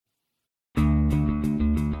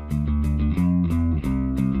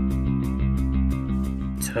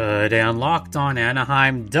Today on Locked On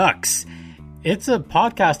Anaheim Ducks. It's a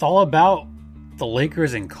podcast all about the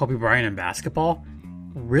Lakers and Kobe Bryant and basketball.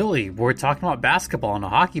 Really, we're talking about basketball on a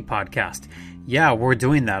hockey podcast. Yeah, we're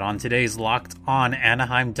doing that on today's Locked On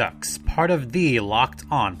Anaheim Ducks, part of the Locked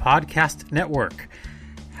On Podcast Network.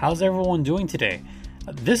 How's everyone doing today?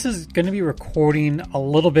 This is going to be recording a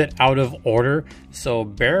little bit out of order, so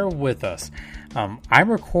bear with us. I'm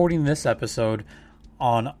recording this episode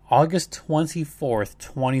on August 24th,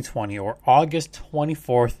 2020, or August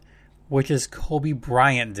 24th, which is Kobe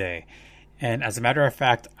Bryant Day. And as a matter of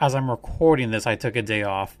fact, as I'm recording this, I took a day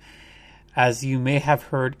off. As you may have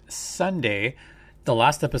heard, Sunday, the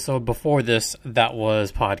last episode before this, that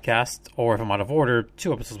was podcast, or if I'm out of order,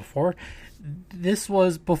 2 episodes before. This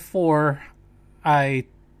was before I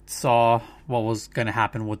saw what was going to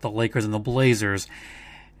happen with the Lakers and the Blazers.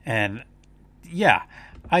 And yeah,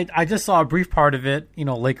 I just saw a brief part of it. You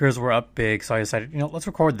know, Lakers were up big, so I decided, let's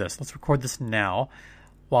record this. Let's record this now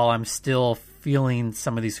while I'm still feeling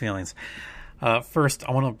some of these feelings. First,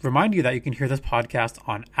 I want to remind you that you can hear this podcast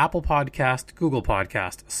on Apple Podcast, Google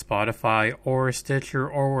Podcast, Spotify, or Stitcher,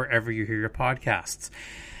 or wherever you hear your podcasts.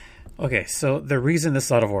 Okay, so the reason this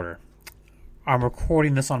is out of order, I'm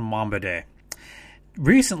recording this on Mamba Day.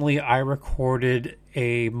 Recently, I recorded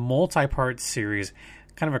a multi-part series,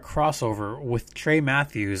 kind of a crossover with Trey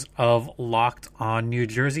Matthews of Locked On New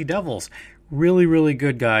Jersey Devils. Really, really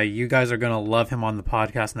good guy. You guys are going to love him on the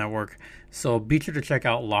podcast network. So be sure to check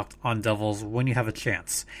out Locked On Devils when you have a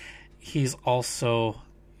chance. He's also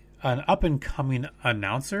an up-and-coming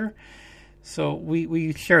announcer. So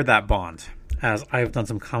we share that bond, as I've done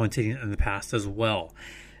some commentating in the past as well.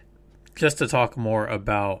 Just to talk more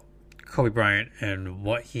about Kobe Bryant and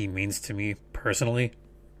what he means to me personally.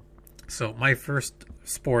 So my first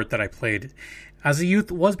sport that I played as a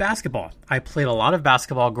youth was basketball. I played a lot of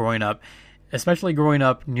basketball growing up, especially growing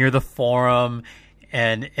up near the Forum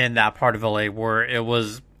and in that part of LA where it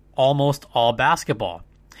was almost all basketball.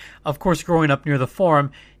 Of course, growing up near the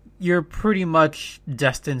Forum, you're pretty much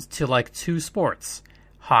destined to like 2 sports,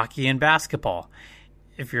 hockey and basketball.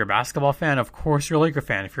 If you're a basketball fan, of course you're a Laker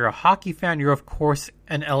fan. If you're a hockey fan, you're of course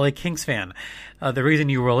an LA Kings fan. The reason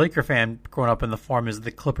you were a Laker fan growing up in the Forum is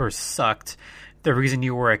the Clippers sucked. The reason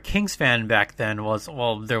you were a Kings fan back then was,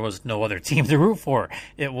 well, there was no other team to root for.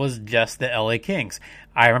 It was just the LA Kings.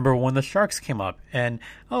 I remember when the Sharks came up, and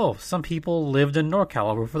some people lived in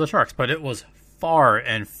NorCal root for the Sharks, but it was far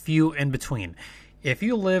and few in between. If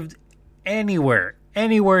you lived anywhere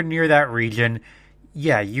near that region,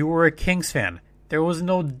 yeah, you were a Kings fan. There was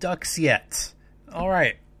no Ducks yet. All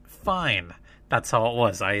right, fine. That's how it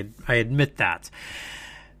was. I admit that.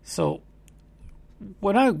 So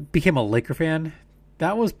when I became a Laker fan,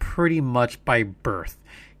 that was pretty much by birth.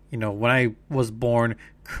 When I was born,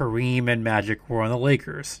 Kareem and Magic were on the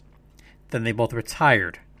Lakers. Then they both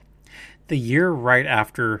retired. The year right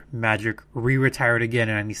after Magic re-retired again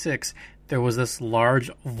in 96, there was this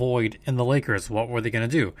large void in the Lakers. What were they going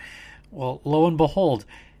to do? Well, lo and behold,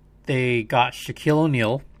 they got Shaquille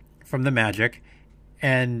O'Neal from the Magic,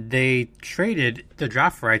 and they traded the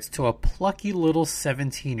draft rights to a plucky little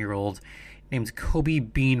 17-year-old named Kobe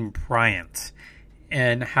Bean Bryant.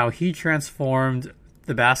 And how he transformed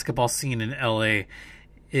the basketball scene in LA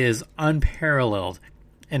is unparalleled.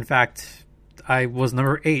 In fact, I was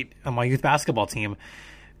number 8 on my youth basketball team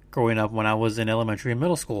growing up when I was in elementary and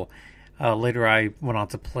middle school. Later, I went on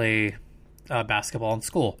to play basketball in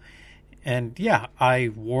school. And yeah, I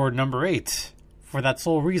wore number 8 for that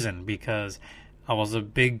sole reason, because I was a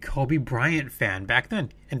big Kobe Bryant fan back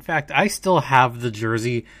then. In fact, I still have the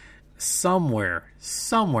jersey somewhere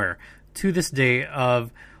to this day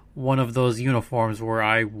of one of those uniforms where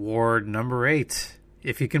I wore number 8,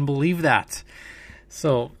 if you can believe that.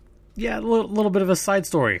 So yeah, a little bit of a side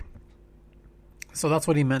story. So that's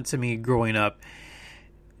what he meant to me growing up.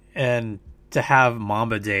 And to have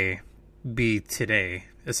Mamba Day be today,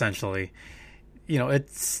 essentially,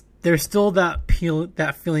 there's still that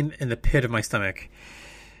feeling in the pit of my stomach.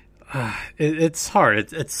 It's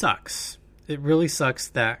hard. It sucks. It really sucks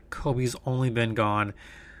that Kobe's only been gone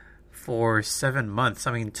for 7 months.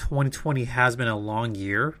 I mean, 2020 has been a long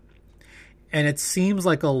year, and it seems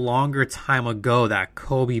like a longer time ago that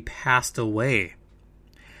Kobe passed away.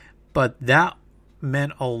 But that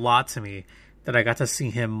meant a lot to me, that I got to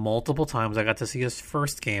see him multiple times. I got to see his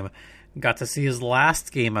first game, got to see his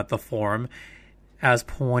last game at the Forum, as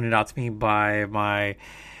pointed out to me by my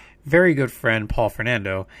very good friend Paul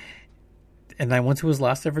Fernando, and I went to his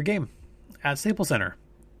last ever game at Staples Center.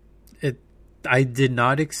 I did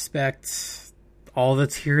not expect all the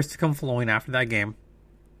tears to come flowing after that game.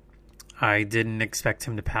 I didn't expect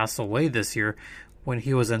him to pass away this year when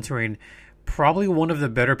he was entering probably one of the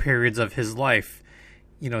better periods of his life.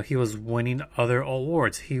 He was winning other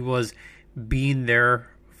awards. He was being there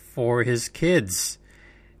for his kids.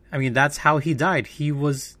 I mean, that's how he died. He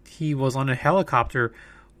was on a helicopter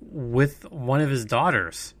with one of his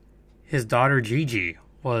daughters. His daughter Gigi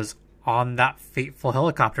was on that fateful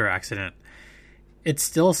helicopter accident. It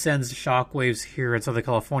still sends shockwaves here in Southern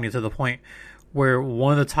California, to the point where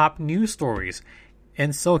one of the top news stories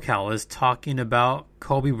in SoCal is talking about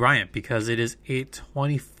Kobe Bryant, because it is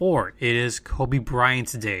 8/24. It is Kobe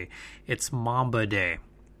Bryant's Day. It's Mamba Day.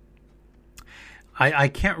 I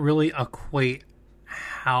can't really equate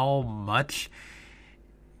how much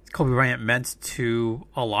Kobe Bryant meant to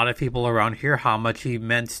a lot of people around here, how much he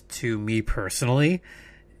meant to me personally.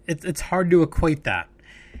 It's hard to equate that.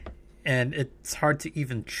 And it's hard to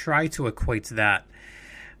even try to equate that.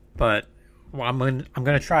 But I'm going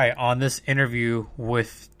to try on this interview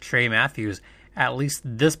with Trey Matthews, at least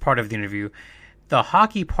this part of the interview. The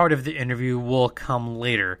hockey part of the interview will come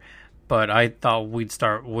later, but I thought we'd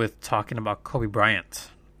start with talking about Kobe Bryant.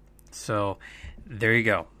 So there you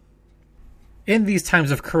go. In these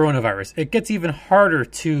times of coronavirus, it gets even harder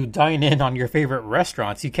to dine in on your favorite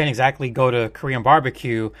restaurants. You can't exactly go to Korean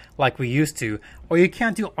barbecue like we used to, or you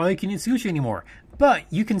can't do all-you-can-eat sushi anymore. But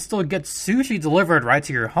you can still get sushi delivered right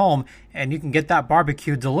to your home, and you can get that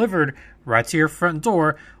barbecue delivered right to your front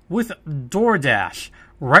door with DoorDash.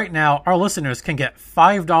 Right now, our listeners can get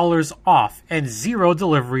 $5 off and 0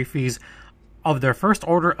 delivery fees of their first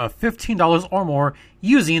order of $15 or more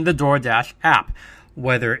using the DoorDash app.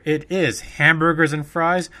 Whether it is hamburgers and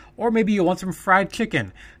fries, or maybe you want some fried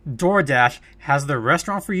chicken, DoorDash has the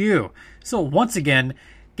restaurant for you. So once again,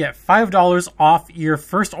 get $5 off your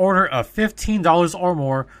first order of $15 or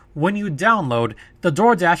more when you download the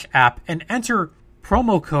DoorDash app and enter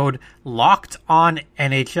promo code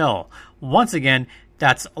LOCKEDONNHL. Once again,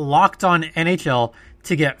 that's LOCKEDONNHL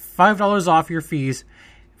to get $5 off your fees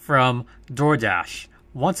from DoorDash.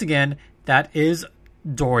 Once again, that is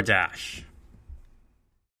DoorDash.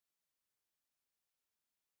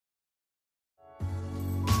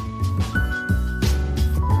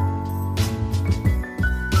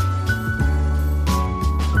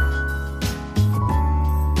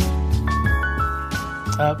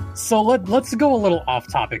 So let's go a little off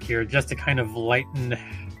topic here, just to kind of lighten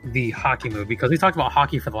the hockey mood, because we talked about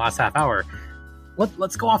hockey for the last half hour.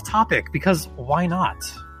 Let's go off topic, because why not,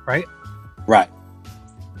 right? Right.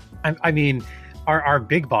 I mean, our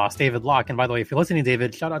big boss, David Locke, and by the way, if you're listening,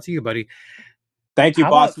 David, shout out to you, buddy. Thank you,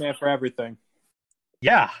 boss man, for everything.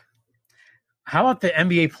 Yeah. How about the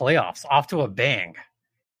NBA playoffs off to a bang?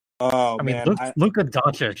 Oh, I mean, man. Luka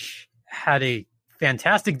Doncic had a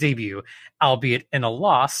fantastic debut, albeit in a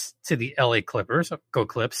loss to the LA Clippers. Go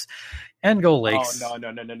Clips, and go Lakes. Oh, no.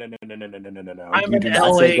 I'm an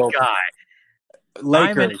LA guy.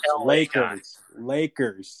 Lakers,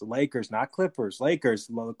 not Clippers. Lakers.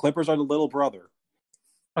 The Clippers are the little brother.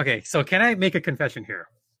 Okay, so can I make a confession here?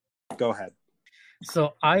 Go ahead.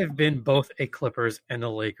 So I've been both a Clippers and a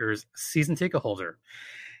Lakers season ticket holder.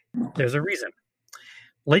 There's a reason.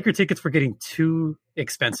 Laker tickets were getting too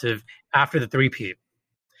expensive after the three-peat.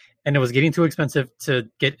 And it was getting too expensive to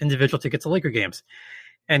get individual tickets to Laker games.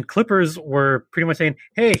 And Clippers were pretty much saying,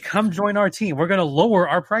 hey, come join our team. We're going to lower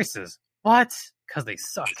our prices. What? Because they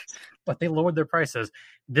suck. But they lowered their prices.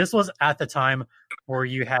 This was at the time where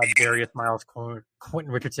you had Darius Miles,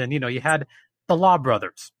 Quentin Richardson. You had the Law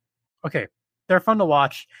brothers. Okay, they're fun to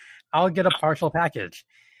watch. I'll get a partial package.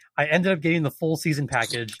 I ended up getting the full season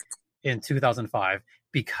package in 2005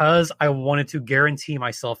 because I wanted to guarantee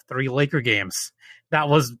myself 3 Laker games. That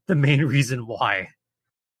was the main reason why.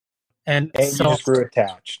 And so, you just grew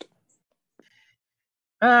attached.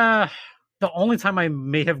 The only time I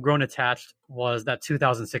may have grown attached was that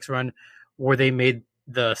 2006 run where they made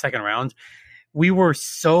the second round. We were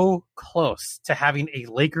so close to having a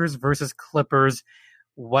Lakers versus Clippers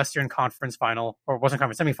Western Conference final, or Western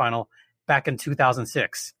Conference semifinal, back in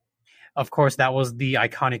 2006. Of course, that was the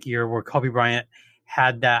iconic year where Kobe Bryant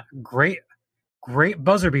had that great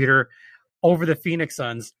buzzer beater over the Phoenix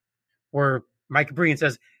Suns, where Mike Breen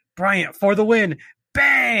says, "Bryant for the win."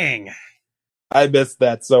 Bang! I missed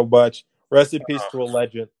that so much. Rest in peace to a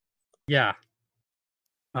legend. Yeah.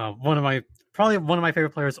 Probably one of my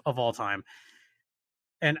favorite players of all time.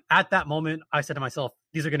 And at that moment, I said to myself,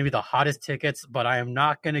 these are going to be the hottest tickets, but I am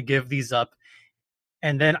not going to give these up.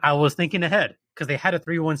 And then I was thinking ahead because they had a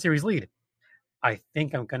 3-1 series lead. I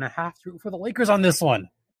think I'm going to have to root for the Lakers on this one.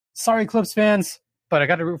 Sorry, Clips fans, but I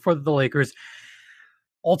got to root for the Lakers.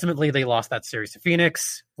 Ultimately, they lost that series to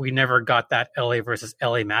Phoenix. We never got that LA versus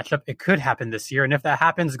LA matchup. It could happen this year. And if that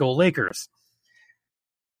happens, go Lakers.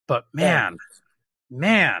 But man,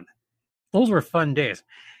 those were fun days.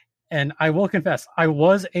 And I will confess, I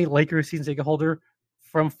was a Lakers season ticket holder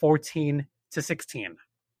from 14 to 16.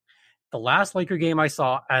 The last Laker game I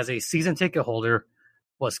saw as a season ticket holder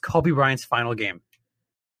was Kobe Bryant's final game.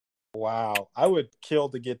 Wow. I would kill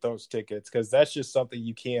to get those tickets because that's just something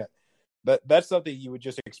you can't. That's something you would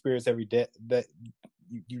just experience every day. That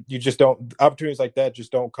you just don't. Opportunities like that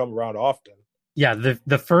just don't come around often. Yeah,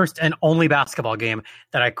 the first and only basketball game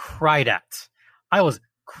that I cried at. I was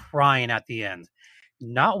crying at the end.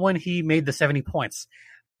 Not when he made the 70 points.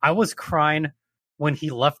 I was crying when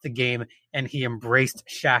he left the game and he embraced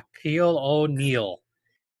Shaquille O'Neal.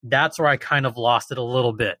 That's where I kind of lost it a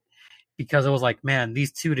little bit. Because it was like, man,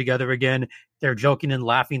 these two together again, they're joking and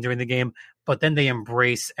laughing during the game, but then they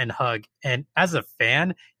embrace and hug. And as a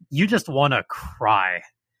fan, you just want to cry.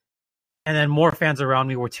 And then more fans around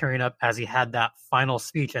me were tearing up as he had that final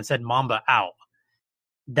speech and said, Mamba out.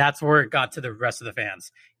 That's where it got to the rest of the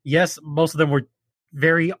fans. Yes, most of them were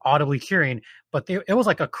very audibly cheering, but it was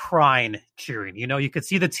like a crying cheering. You know, you could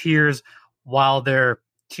see the tears while they're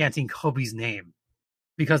chanting Kobe's name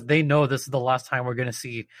because they know this is the last time we're going to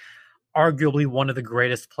see arguably one of the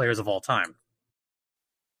greatest players of all time.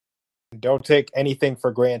 Don't take anything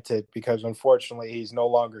for granted because unfortunately he's no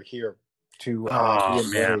longer here to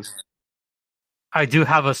man. I do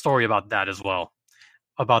have a story about that as well,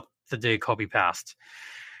 about the day Kobe passed.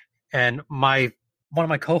 And one of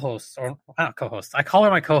my co-hosts, or not co-hosts, I call her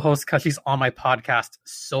my co-host because she's on my podcast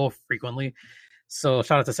so frequently. So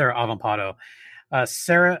shout out to Sarah Avampado.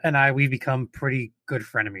 Sarah and I, we've become pretty good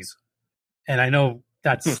frenemies. And I know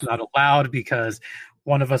that's not allowed because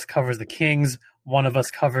one of us covers the Kings, one of us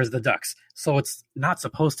covers the Ducks. So it's not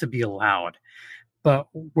supposed to be allowed. But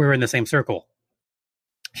we're in the same circle.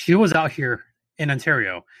 She was out here in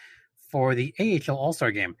Ontario for the AHL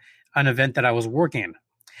All-Star Game, an event that I was working.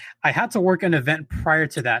 I had to work an event prior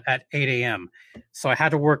to that at 8 a.m. So I had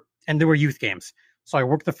to work, and there were youth games. So I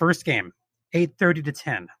worked the first game, 8:30 to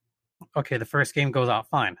 10. Okay, the first game goes out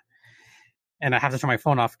fine. And I have to turn my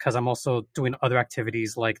phone off because I'm also doing other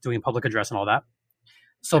activities like doing public address and all that.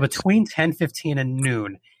 So between 10:15 and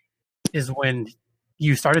noon is when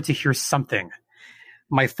you started to hear something.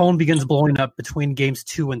 My phone begins blowing up between games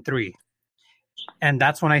 2 and 3. And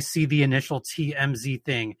that's when I see the initial TMZ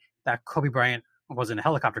thing that Kobe Bryant was in a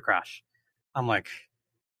helicopter crash. I'm like,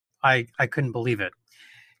 I couldn't believe it.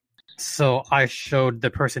 So I showed the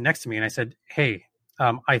person next to me and I said, hey,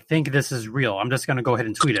 I think this is real. I'm just going to go ahead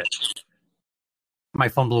and tweet it. My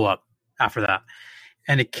phone blew up after that.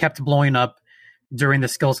 And it kept blowing up during the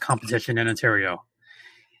skills competition in Ontario.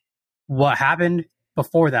 What happened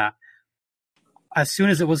before that, as soon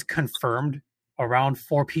as it was confirmed around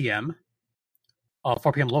 4 p.m.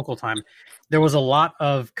 Local time, there was a lot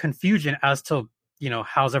of confusion as to,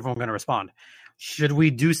 how's everyone going to respond? Should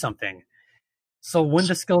we do something? So when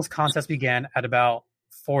the skills contest began at about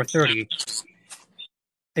 4:30,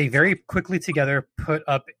 they very quickly together put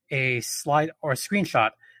up a slide or a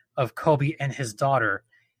screenshot of Kobe and his daughter.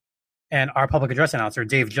 And our public address announcer,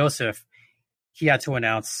 Dave Joseph, he had to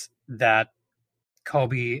announce that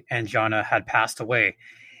Kobe and Gianna had passed away.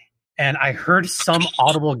 And I heard some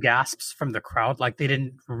audible gasps from the crowd, like they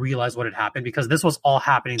didn't realize what had happened because this was all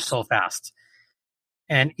happening so fast.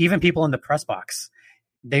 And even people in the press box,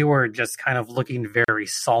 they were just kind of looking very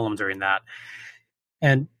solemn during that.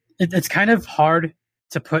 And it's kind of hard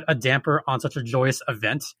to put a damper on such a joyous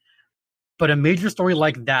event, but a major story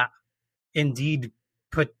like that indeed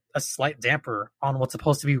put a slight damper on what's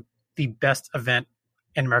supposed to be the best event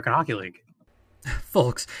in American Hockey League.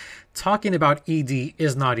 Folks, talking about ED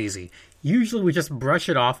is not easy. Usually we just brush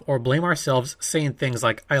it off or blame ourselves saying things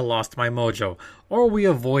like, I lost my mojo, or we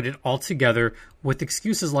avoid it altogether with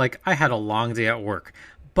excuses like, I had a long day at work.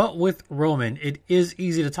 But with Roman, it is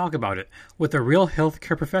easy to talk about it. With a real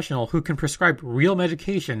healthcare professional who can prescribe real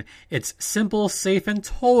medication, it's simple, safe, and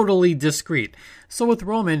totally discreet. So with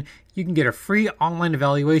Roman, you can get a free online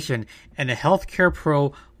evaluation, and a healthcare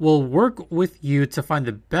pro will work with you to find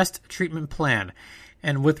the best treatment plan.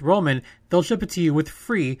 And with Roman, they'll ship it to you with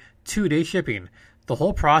free 2-day shipping. The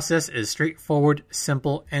whole process is straightforward,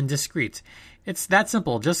 simple, and discreet. It's that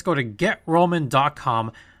simple. Just go to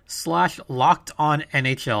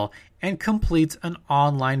GetRoman.com/LockedOnNHL and complete an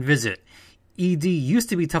online visit. ED used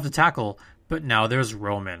to be tough to tackle, but now there's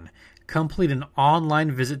Roman. Complete an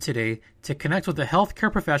online visit today to connect with a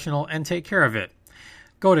healthcare professional and take care of it.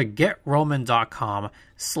 Go to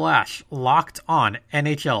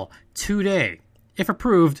GetRoman.com/LockedOnNHL today. If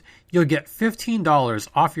approved, you'll get $15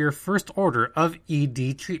 off your first order of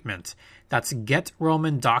ED treatment. That's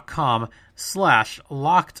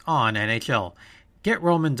GetRoman.com/LockedOnNHL.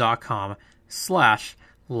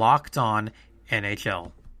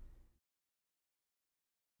 GetRoman.com/LockedOnNHL.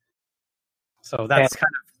 So that's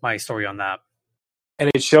kind of my story on that. And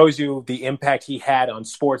it shows you the impact he had on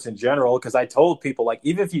sports in general. Because I told people, like,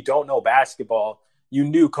 even if you don't know basketball, you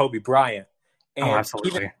knew Kobe Bryant. And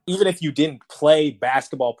absolutely. Even if you didn't play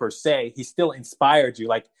basketball per se, he still inspired you.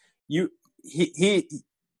 Like you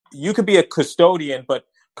could be a custodian, but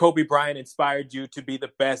Kobe Bryant inspired you to be the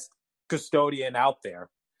best custodian out there.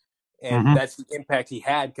 And that's the impact he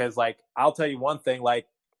had. Because, like, I'll tell you one thing, like,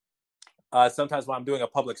 sometimes when I'm doing a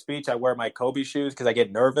public speech, I wear my Kobe shoes because I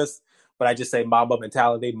get nervous, but I just say Mamba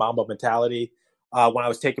mentality, Mamba mentality. When I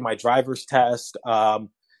was taking my driver's test, I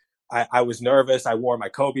was nervous. I wore my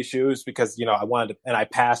Kobe shoes because, I wanted to, and I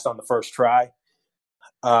passed on the first try.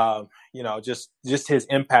 Just his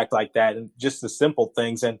impact like that, and just the simple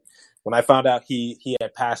things. And when I found out he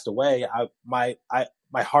had passed away, my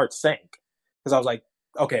heart sank, because I was like,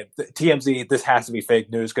 okay, TMZ, this has to be fake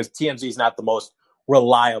news, because TMZ is not the most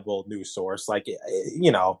reliable news source. Like,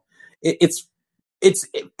 it's iffy.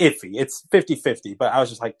 It's 50-50, but I was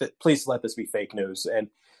just like, please let this be fake news. And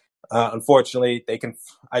unfortunately,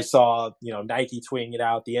 I saw, Nike tweeting it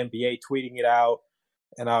out, the NBA tweeting it out,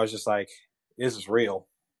 and I was just like, this is real.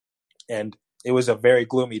 And it was a very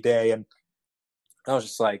gloomy day. And I was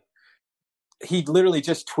just like, he literally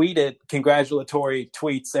just tweeted congratulatory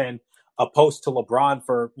tweets and a post to LeBron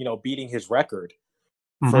for, beating his record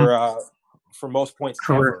for most points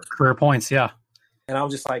ever. Career points, yeah. And I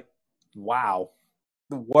was just like, wow,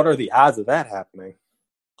 what are the odds of that happening?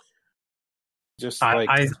 Just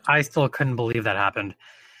I still couldn't believe that happened.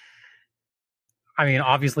 I mean,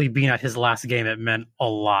 obviously, being at his last game, it meant a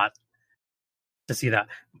lot to see that.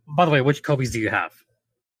 By the way, which Kobe's do you have?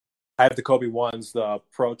 I have the Kobe ones, the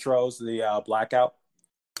Protros, the blackout.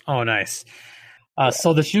 Oh, nice.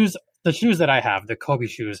 So the shoes that I have, the Kobe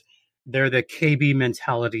shoes, they're the KB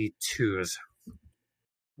Mentality 2s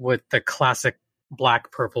with the classic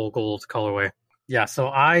black, purple, gold colorway. Yeah, so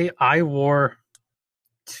I wore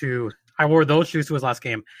those shoes to his last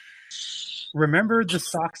game. Remember the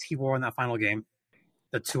socks he wore in that final game?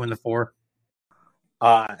 The 2 and the 4?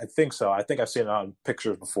 I think so. I think I've seen it on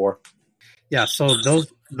pictures before. Yeah, so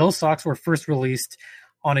those socks were first released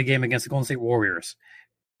on a game against the Golden State Warriors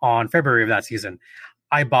on February of that season.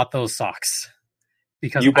 I bought those socks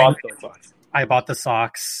because those socks. I bought the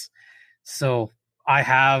socks. So I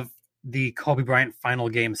have the Kobe Bryant final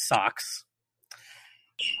game socks.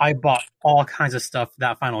 I bought all kinds of stuff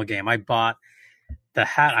that final game. I bought the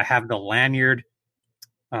hat. I have the lanyard.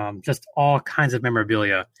 Just all kinds of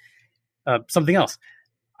memorabilia. Something else.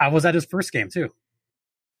 I was at his first game too.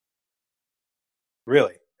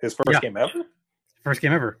 Really? His first game ever? First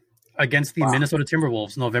game ever. Against the Minnesota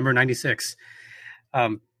Timberwolves, November 96.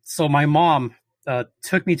 So my mom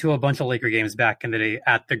took me to a bunch of Laker games back in the day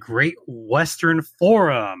at the Great Western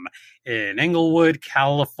Forum in Inglewood,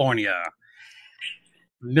 California.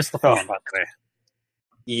 Missed the forum, by the way.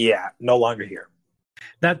 Yeah, no longer here.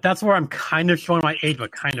 That's where I'm kind of showing my age,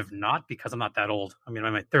 but kind of not, because I'm not that old. I mean,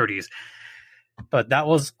 I'm in my 30s. But that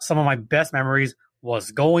was some of my best memories,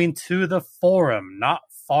 was going to the Forum, not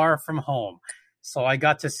far from home. So I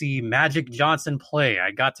got to see Magic Johnson play.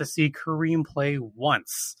 I got to see Kareem play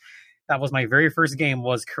once. That was my very first game,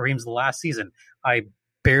 was Kareem's last season. I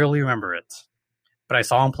barely remember it, but I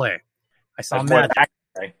saw him play. I saw Magic.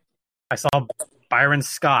 I saw Byron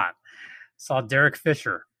Scott. Saw Derek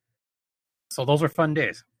Fisher. So those were fun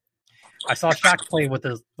days. I saw Shaq play with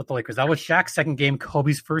the Lakers. That was Shaq's second game,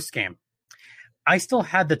 Kobe's first game. I still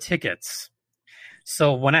had the tickets.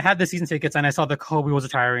 So when I had the season tickets and I saw that Kobe was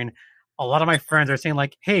retiring, a lot of my friends are saying,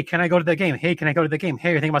 like, hey, can I go to the game? Hey, can I go to the game?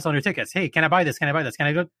 Hey, you're thinking about selling your tickets. Hey, can I buy this? Can I buy this? Can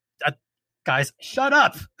I go? Guys, shut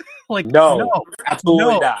up. Like, no,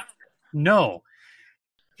 absolutely not. No.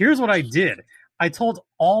 Here's what I did. I told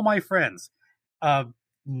all my friends,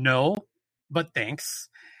 no, but thanks.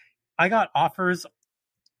 I got offers.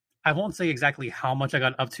 I won't say exactly how much I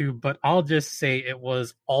got up to, but I'll just say it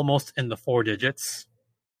was almost in the 4 digits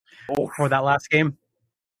for that last game.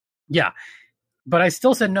 Yeah, but I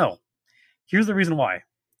still said no. Here's the reason why.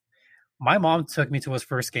 My mom took me to his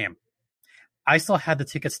first game. I still had the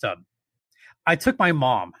ticket stub. I took my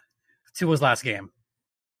mom to his last game.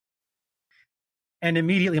 And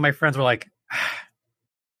immediately my friends were like,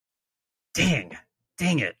 dang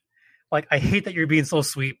it. Like, I hate that you're being so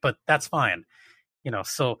sweet, but that's fine.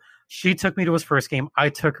 So she took me to his first game. I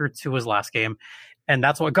took her to his last game. And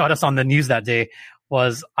that's what got us on the news that day,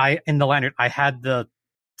 was in the lanyard, I had the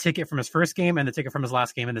ticket from his first game and the ticket from his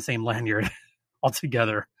last game in the same lanyard all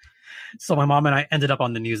together. So my mom and I ended up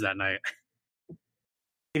on the news that night.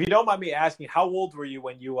 If you don't mind me asking, how old were you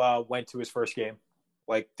when you went to his first game?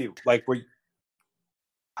 How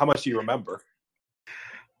much do you remember?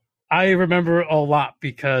 I remember a lot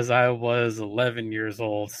because I was 11 years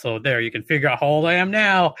old. So there, you can figure out how old I am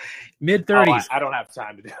now. Mid-30s. I don't have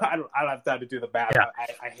time to do. I don't have time to do the math. Yeah.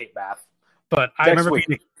 I hate math. But I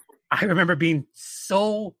remember being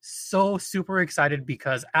so super excited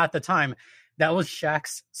because at the time that was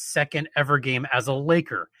Shaq's second ever game as a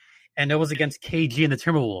Laker, and it was against KG and the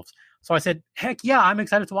Timberwolves. So I said, "Heck yeah, I'm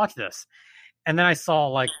excited to watch this." And then I saw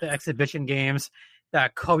like the exhibition games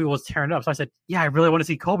that Kobe was tearing up. So I said, yeah, I really want to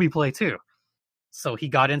see Kobe play too. So he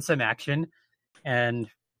got in some action, and,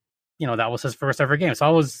 you know, that was his first ever game. So I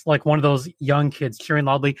was like one of those young kids cheering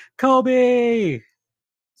loudly, Kobe!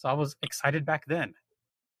 So I was excited back then.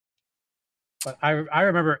 But I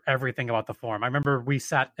remember everything about the Forum. I remember we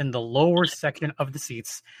sat in the lower section of the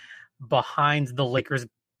seats behind the Lakers,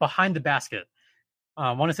 behind the basket.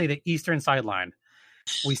 I want to say the eastern sideline.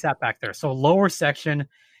 We sat back there. So lower section,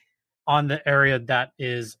 on the area that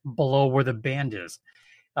is below where the band is.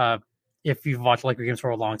 If you've watched Laker games for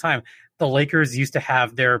a long time, the Lakers used to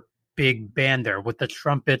have their big band there with the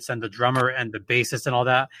trumpets and the drummer and the bassist and all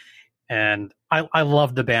that. And I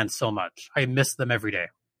love the band so much. I miss them every day.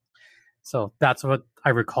 So that's what I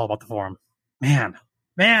recall about the Forum. Man,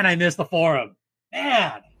 I miss the Forum.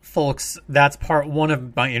 Man. Folks, that's part one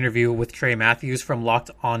of my interview with Trey Matthews from Locked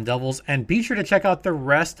On Devils. And be sure to check out the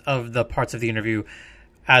rest of the parts of the interview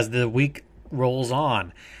as the week rolls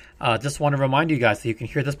on. Just want to remind you guys that you can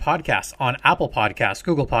hear this podcast on Apple Podcasts,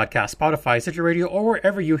 Google Podcasts, Spotify, Stitcher Radio, or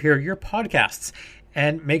wherever you hear your podcasts.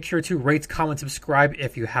 And make sure to rate, comment, subscribe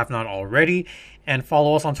if you have not already. And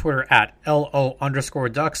follow us on Twitter at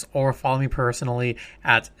LO_Ducks, or follow me personally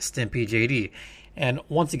at StimpyJD. And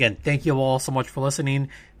once again, thank you all so much for listening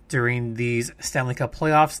during these Stanley Cup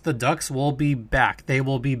playoffs. The Ducks will be back. They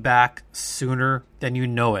will be back sooner than you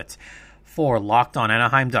know it. For Locked On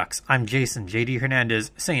Anaheim Ducks, I'm Jason JD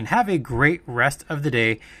Hernandez saying have a great rest of the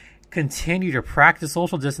day. Continue to practice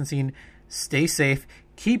social distancing, stay safe,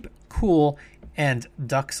 keep cool, and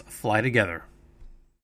Ducks fly together.